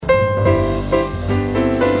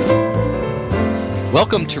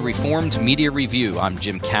Welcome to Reformed Media Review. I'm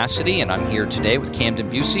Jim Cassidy, and I'm here today with Camden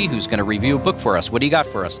Bucey, who's going to review a book for us. What do you got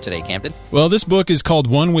for us today, Camden? Well, this book is called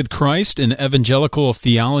One with Christ, an Evangelical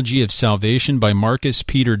Theology of Salvation by Marcus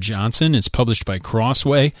Peter Johnson. It's published by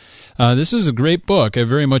Crossway. This is a great book. I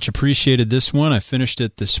very much appreciated this one. I finished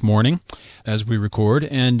it this morning as we record,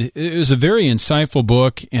 and it was a very insightful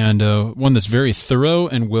book and one that's very thorough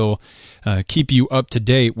and will keep you up to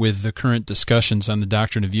date with the current discussions on the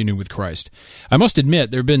doctrine of union with Christ. I must admit,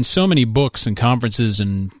 there have been so many books and conferences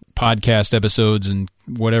and podcast episodes and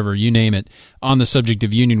whatever, you name it, on the subject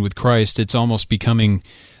of union with Christ. It's almost becoming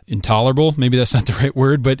intolerable. Maybe that's not the right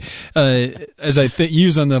word, but as I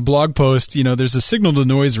use on the blog post, there's a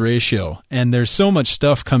signal-to-noise ratio, and there's so much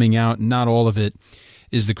stuff coming out, and not all of it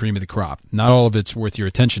is the cream of the crop. Not all of it's worth your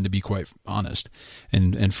attention, to be quite honest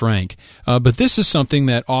and frank. But this is something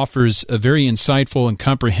that offers a very insightful and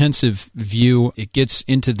comprehensive view. It gets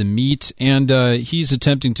into the meat, and he's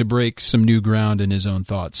attempting to break some new ground in his own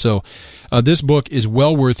thoughts. So this book is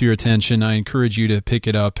well worth your attention. I encourage you to pick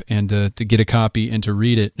it up and to get a copy and to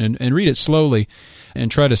read it, and read it slowly and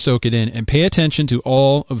try to soak it in, and pay attention to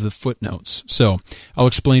all of the footnotes. So I'll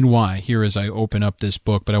explain why here as I open up this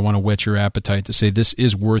book, but I want to whet your appetite to say this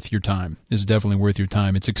is worth your time. This is definitely worth your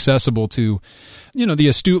time. It's accessible to, the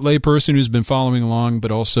astute layperson who's been following along,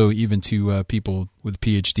 but also even to people with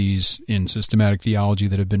PhDs in systematic theology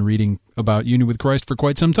that have been reading about union with Christ for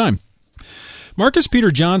quite some time. Marcus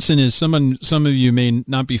Peter Johnson is someone some of you may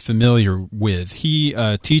not be familiar with. He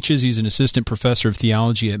teaches, he's an assistant professor of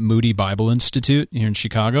theology at Moody Bible Institute here in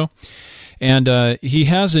Chicago. And he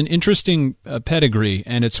has an interesting pedigree,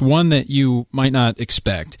 and it's one that you might not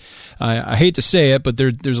expect. I hate to say it, but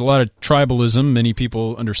there's a lot of tribalism, many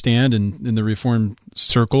people understand in the Reformed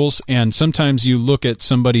circles, and sometimes you look at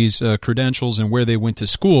somebody's credentials and where they went to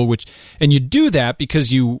school, and you do that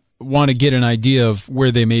because you want to get an idea of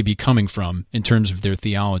where they may be coming from in terms of their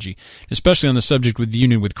theology. Especially on the subject with the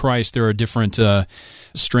union with Christ, there are different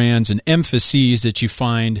strands and emphases that you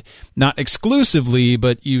find, not exclusively,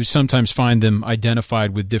 but you sometimes find them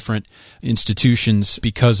identified with different institutions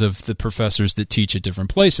because of the professors that teach at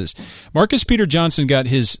different places. Marcus Peter Johnson got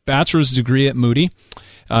his bachelor's degree at Moody.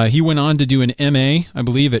 He went on to do an MA, I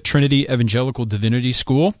believe, at Trinity Evangelical Divinity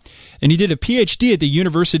School, and he did a PhD at the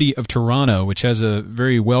University of Toronto, which has a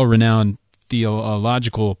very well-renowned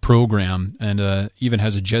theological program and even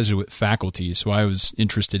has a Jesuit faculty, so I was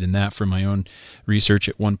interested in that for my own research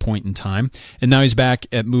at one point in time. And now he's back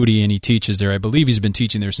at Moody, and he teaches there. I believe he's been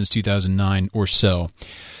teaching there since 2009 or so.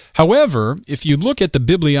 However, if you look at the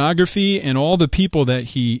bibliography and all the people that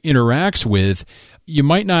he interacts with, you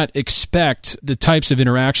might not expect the types of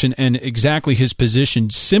interaction and exactly his position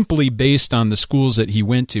simply based on the schools that he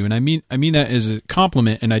went to. And I mean that as a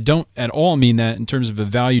compliment, and I don't at all mean that in terms of a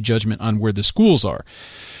value judgment on where the schools are.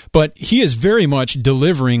 But he is very much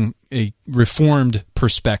delivering a Reformed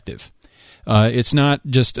perspective. It's not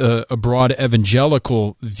just a broad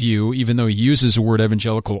evangelical view, even though he uses the word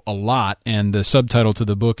evangelical a lot, and the subtitle to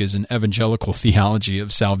the book is An Evangelical Theology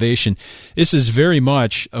of Salvation. This is very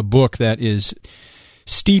much a book that is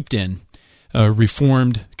steeped in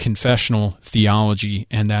Reformed confessional theology,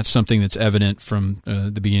 and that's something that's evident from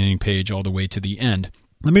the beginning page all the way to the end.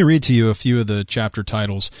 Let me read to you a few of the chapter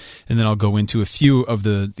titles, and then I'll go into a few of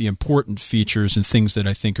the important features and things that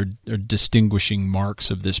I think are distinguishing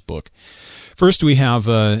marks of this book. First, we have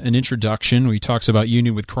an introduction. He talks about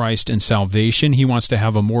union with Christ and salvation. He wants to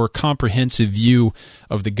have a more comprehensive view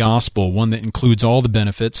of the gospel, one that includes all the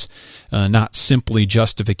benefits, not simply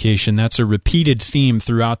justification. That's a repeated theme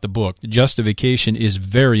throughout the book. Justification is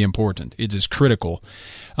very important. It is critical.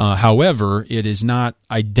 However, it is not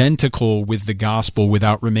identical with the gospel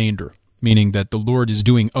without remainder, meaning that the Lord is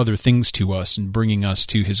doing other things to us and bringing us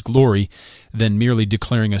to His glory than merely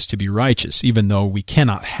declaring us to be righteous, even though we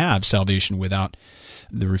cannot have salvation without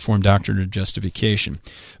the Reformed doctrine of justification.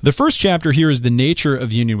 The first chapter here is the nature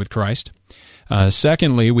of union with Christ.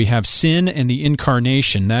 Secondly, we have sin and the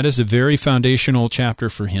incarnation. That is a very foundational chapter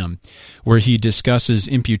for him, where he discusses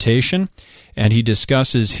imputation, and he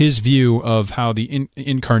discusses his view of how the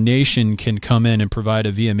incarnation can come in and provide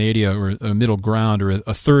a via media, or a middle ground, or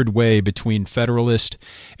a third way between federalist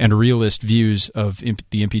and realist views of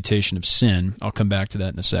the imputation of sin. I'll come back to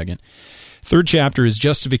that in a second. Third chapter is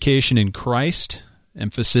justification in Christ,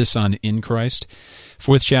 emphasis on in Christ.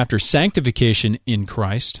 Fourth chapter, sanctification in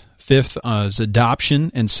Christ. Fifth is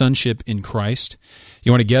adoption and sonship in Christ.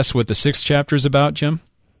 You want to guess what the sixth chapter is about, Jim?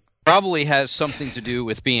 Probably has something to do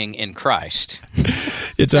with being in Christ.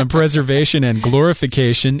 It's on preservation and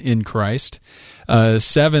glorification in Christ.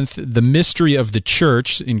 Seventh, the mystery of the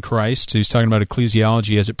church in Christ. So he's talking about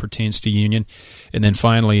ecclesiology as it pertains to union. And then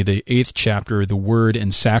finally, the 8th chapter, the word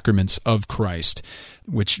and sacraments of Christ,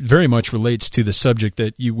 which very much relates to the subject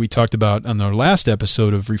that we talked about on our last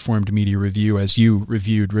episode of Reformed Media Review, as you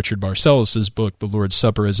reviewed Richard Barcellos' book, The Lord's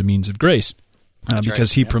Supper as a Means of Grace,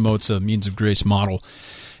 because he promotes a means of grace model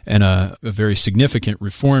and a very significant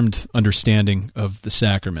Reformed understanding of the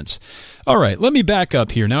sacraments. All right, let me back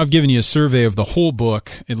up here. Now I've given you a survey of the whole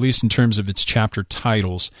book, at least in terms of its chapter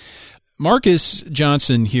titles. Marcus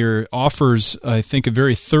Johnson here offers, I think, a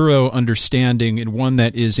very thorough understanding, and one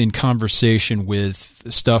that is in conversation with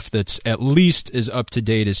stuff that's at least as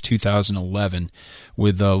up-to-date as 2011,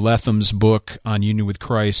 with Letham's book on union with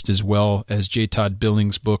Christ, as well as J. Todd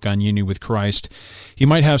Billings' book on union with Christ. He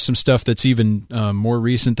might have some stuff that's even more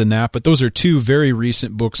recent than that, but those are two very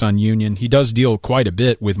recent books on union. He does deal quite a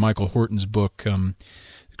bit with Michael Horton's book,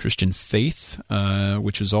 Christian Faith,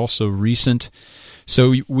 which is also recent.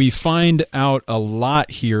 So we find out a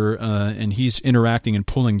lot here, and he's interacting and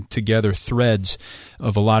pulling together threads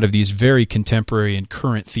of a lot of these very contemporary and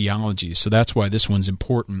current theologies. So that's why this one's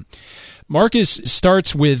important. Marcus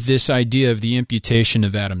starts with this idea of the imputation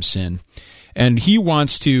of Adam's sin, and he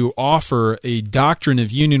wants to offer a doctrine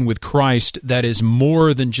of union with Christ that is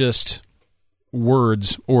more than just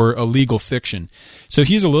words or a legal fiction. So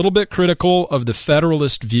he's a little bit critical of the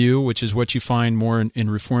federalist view, which is what you find more in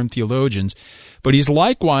Reformed theologians, but he's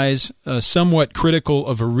likewise somewhat critical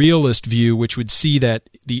of a realist view, which would see that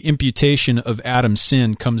the imputation of Adam's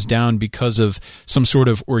sin comes down because of some sort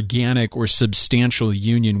of organic or substantial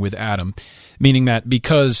union with Adam, meaning that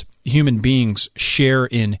because human beings share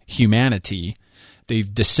in humanity, they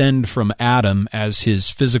descend from Adam as his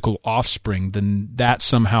physical offspring, then that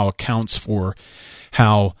somehow accounts for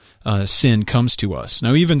how sin comes to us.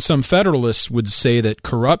 Now, even some Federalists would say that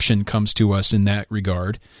corruption comes to us in that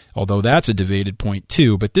regard, although that's a debated point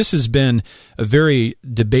too. But this has been a very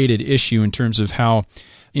debated issue in terms of how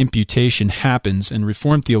imputation happens, and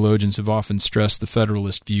Reformed theologians have often stressed the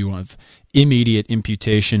Federalist view of immediate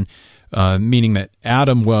imputation, meaning that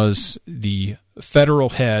Adam was the federal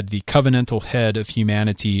head, the covenantal head of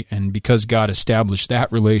humanity, and because God established that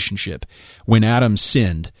relationship, when Adam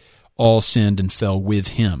sinned, all sinned and fell with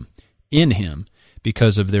him, in him,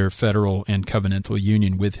 because of their federal and covenantal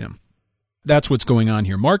union with him. That's what's going on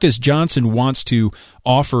here. Marcus Johnson wants to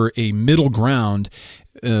offer a middle ground,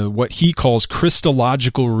 what he calls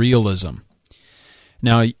Christological realism.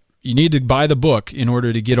 Now, you need to buy the book in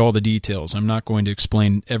order to get all the details. I'm not going to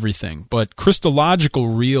explain everything, but Christological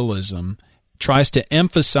realism tries to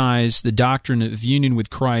emphasize the doctrine of union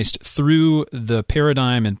with Christ through the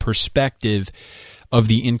paradigm and perspective of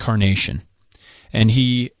the incarnation. And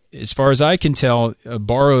he, as far as I can tell,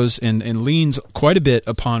 borrows and leans quite a bit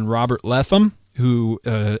upon Robert Letham, who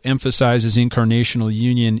emphasizes incarnational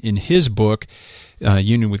union in his book,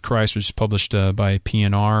 Union with Christ, which was published by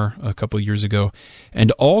P&R a couple of years ago,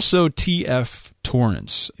 and also T.F.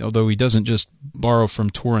 Torrance. Although he doesn't just borrow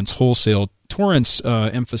from Torrance wholesale, Torrance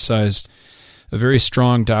emphasized a very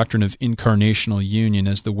strong doctrine of incarnational union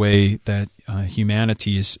as the way that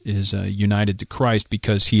humanity is united to Christ,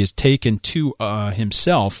 because he has taken to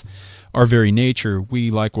himself our very nature.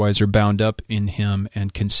 We likewise are bound up in him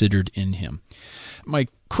and considered in him. My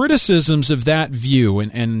criticisms of that view,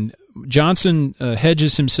 and Johnson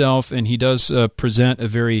hedges himself, and he does present a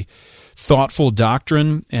very thoughtful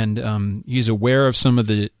doctrine, and he's aware of some of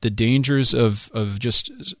the dangers of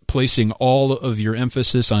just placing all of your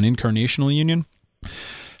emphasis on incarnational union.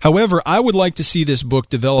 However, I would like to see this book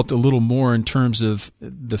developed a little more in terms of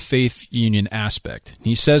the faith union aspect.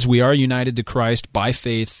 He says we are united to Christ by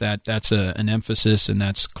faith. That's an emphasis, and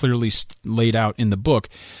that's clearly laid out in the book.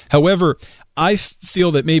 However, I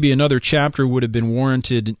feel that maybe another chapter would have been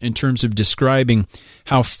warranted in terms of describing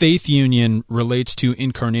how faith union relates to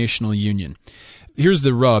incarnational union. Here's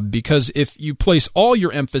the rub, because if you place all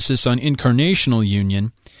your emphasis on incarnational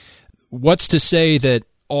union, what's to say that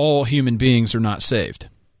all human beings are not saved?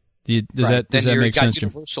 Does that make sense, Jim?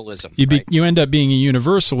 Universalism. You end up being a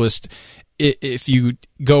universalist if you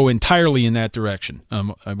go entirely in that direction.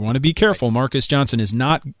 I want to be careful. Right. Marcus Johnson is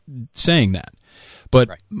not saying that. But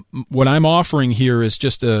what I'm offering here is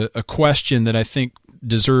just a question that I think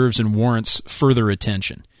deserves and warrants further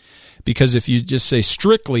attention. Because if you just say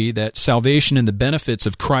strictly that salvation and the benefits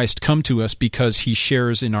of Christ come to us because he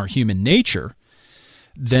shares in our human nature,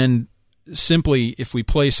 then simply if we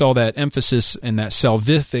place all that emphasis and those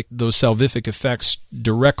salvific effects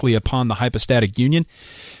directly upon the hypostatic union,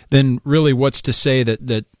 then really what's to say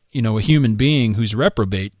that a human being who's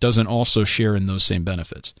reprobate doesn't also share in those same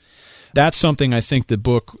benefits? That's something I think the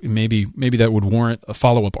book, maybe that would warrant a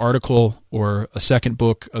follow-up article or a second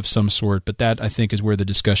book of some sort, but that I think is where the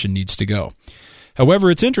discussion needs to go.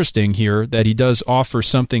 However, it's interesting here that he does offer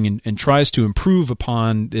something and tries to improve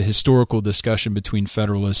upon the historical discussion between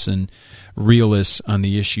Federalists and Realists on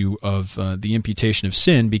the issue of the imputation of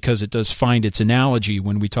sin, because it does find its analogy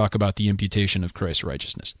when we talk about the imputation of Christ's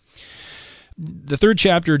righteousness. The third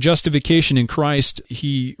chapter, Justification in Christ,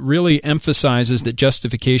 he really emphasizes that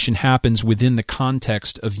justification happens within the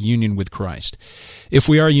context of union with Christ. If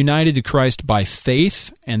we are united to Christ by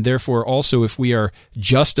faith, and therefore also if we are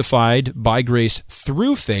justified by grace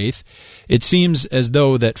through faith, it seems as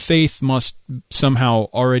though that faith must somehow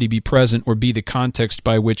already be present or be the context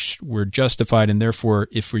by which we're justified, and therefore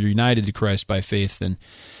if we're united to Christ by faith, then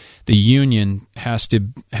the union has to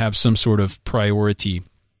have some sort of priority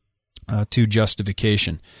to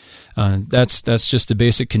justification. That's just a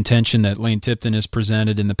basic contention that Lane Tipton has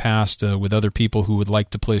presented in the past with other people who would like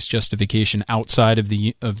to place justification outside of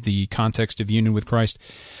the context of union with Christ.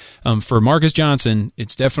 For Marcus Johnson,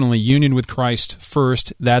 it's definitely union with Christ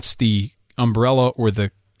first. That's the umbrella or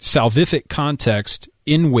the salvific context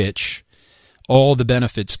in which all the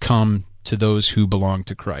benefits come to those who belong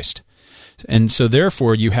to Christ. And so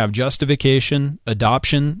therefore you have justification,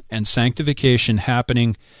 adoption, and sanctification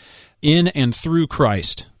happening in and through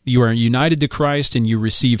Christ. You are united to Christ and you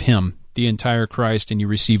receive Him, the entire Christ, and you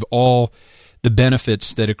receive all the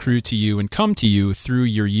benefits that accrue to you and come to you through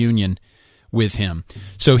your union with Him.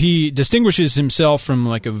 So he distinguishes himself from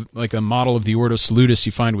like a model of the Ordo Salutis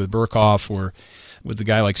you find with Berkhoff or with a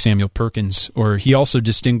guy like Samuel Perkins, or he also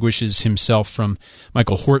distinguishes himself from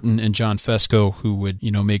Michael Horton and John Fesco, who would,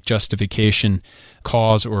 make justification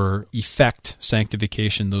cause or effect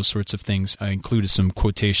sanctification, those sorts of things. I included some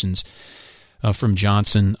quotations from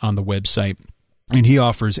Johnson on the website, and he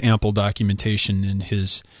offers ample documentation in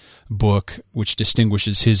his book, which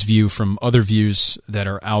distinguishes his view from other views that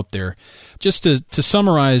are out there. Just to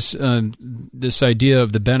summarize this idea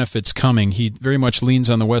of the benefits coming, he very much leans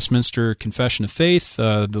on the Westminster Confession of Faith,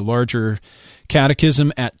 the larger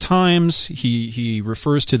catechism at times. He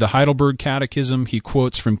refers to the Heidelberg Catechism. He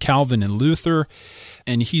quotes from Calvin and Luther,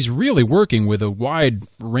 and he's really working with a wide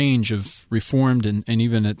range of Reformed and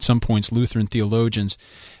even at some points Lutheran theologians,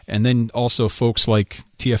 and then also folks like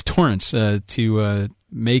T.F. Torrance to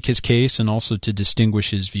make his case and also to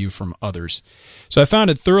distinguish his view from others. So I found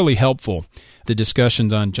it thoroughly helpful, the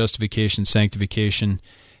discussions on justification, sanctification,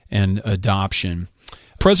 and adoption.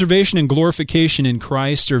 Preservation and glorification in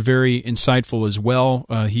Christ are very insightful as well.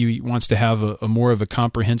 He wants to have a more of a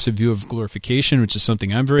comprehensive view of glorification, which is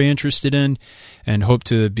something I'm very interested in and hope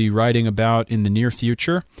to be writing about in the near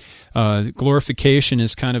future. Glorification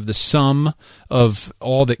is kind of the sum of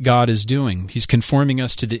all that God is doing. He's conforming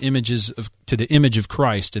us to the image of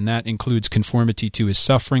Christ, and that includes conformity to His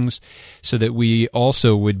sufferings, so that we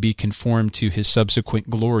also would be conformed to His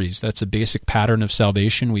subsequent glories. That's a basic pattern of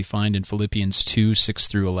salvation we find in Philippians 2, 6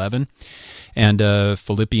 through 11, and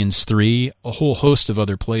Philippians 3, a whole host of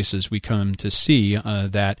other places we come to see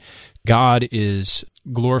that God is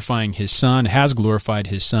glorifying His Son, has glorified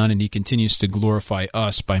His Son, and He continues to glorify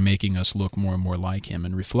us by making us look more and more like Him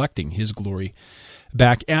and reflecting His glory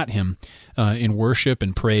back at Him in worship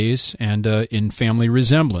and praise and in family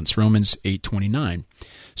resemblance, Romans 8:29.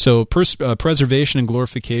 So preservation and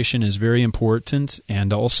glorification is very important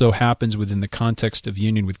and also happens within the context of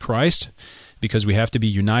union with Christ, because we have to be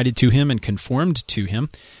united to Him and conformed to Him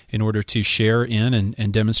in order to share in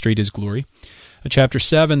and demonstrate His glory. Chapter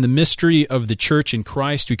 7, the mystery of the church in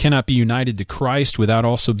Christ. We cannot be united to Christ without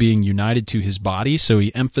also being united to His body, so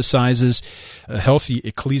he emphasizes a healthy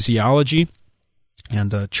ecclesiology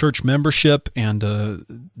and church membership and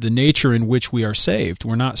the nature in which we are saved.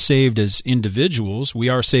 We're not saved as individuals. We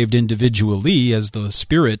are saved individually as the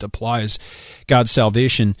Spirit applies God's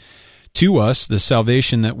salvation to us, the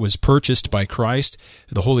salvation that was purchased by Christ.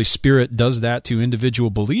 The Holy Spirit does that to individual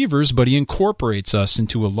believers, but He incorporates us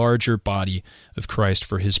into a larger body of Christ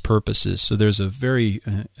for His purposes. So there's a very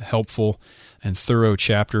helpful and thorough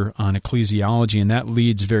chapter on ecclesiology, and that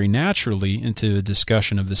leads very naturally into a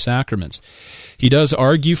discussion of the sacraments. He does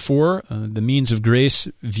argue for the means of grace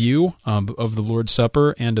view of the Lord's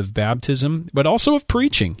Supper and of baptism, but also of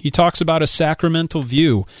preaching. He talks about a sacramental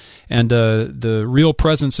view and the real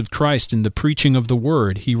presence of Christ in the preaching of the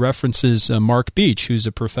Word. He references Mark Beach, who's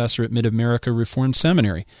a professor at Mid-America Reformed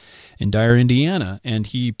Seminary, in Dyer, Indiana, and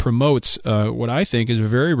he promotes what I think is a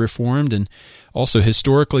very reformed and also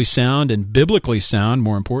historically sound and biblically sound,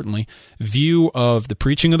 more importantly, view of the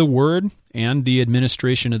preaching of the Word and the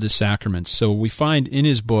administration of the sacraments. So we find in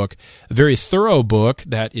his book a very thorough book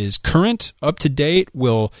that is current, up to date,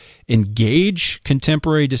 will engage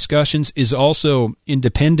contemporary discussions, is also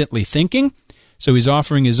independently thinking. So he's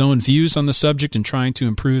offering his own views on the subject and trying to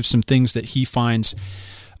improve some things that he finds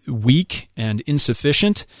weak and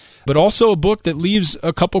insufficient, but also a book that leaves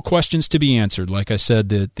a couple questions to be answered. Like I said,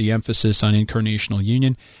 the emphasis on incarnational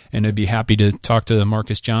union, and I'd be happy to talk to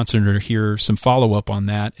Marcus Johnson or hear some follow-up on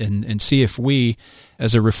that and see if we,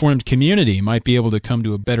 as a Reformed community, might be able to come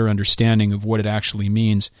to a better understanding of what it actually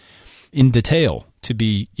means in detail to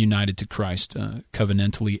be united to Christ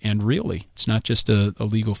covenantally and really. It's not just a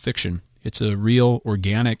legal fiction. It's a real,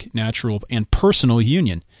 organic, natural, and personal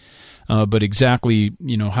union. But exactly,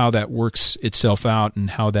 how that works itself out and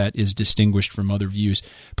how that is distinguished from other views,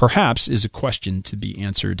 perhaps is a question to be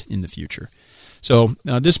answered in the future. So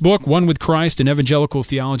this book, One with Christ, An Evangelical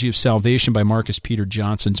Theology of Salvation by Marcus Peter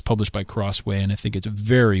Johnson, is published by Crossway, and I think it's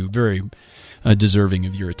very, very deserving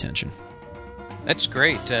of your attention. That's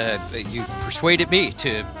great. You persuaded me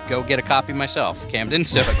to go get a copy myself, Camden.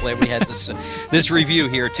 So I'm glad we had this review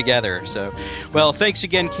here together. So, well, thanks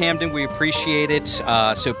again, Camden. We appreciate it.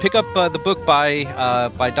 So pick up the book by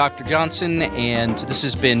Dr. Johnson, and this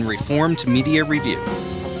has been Reformed Media Review.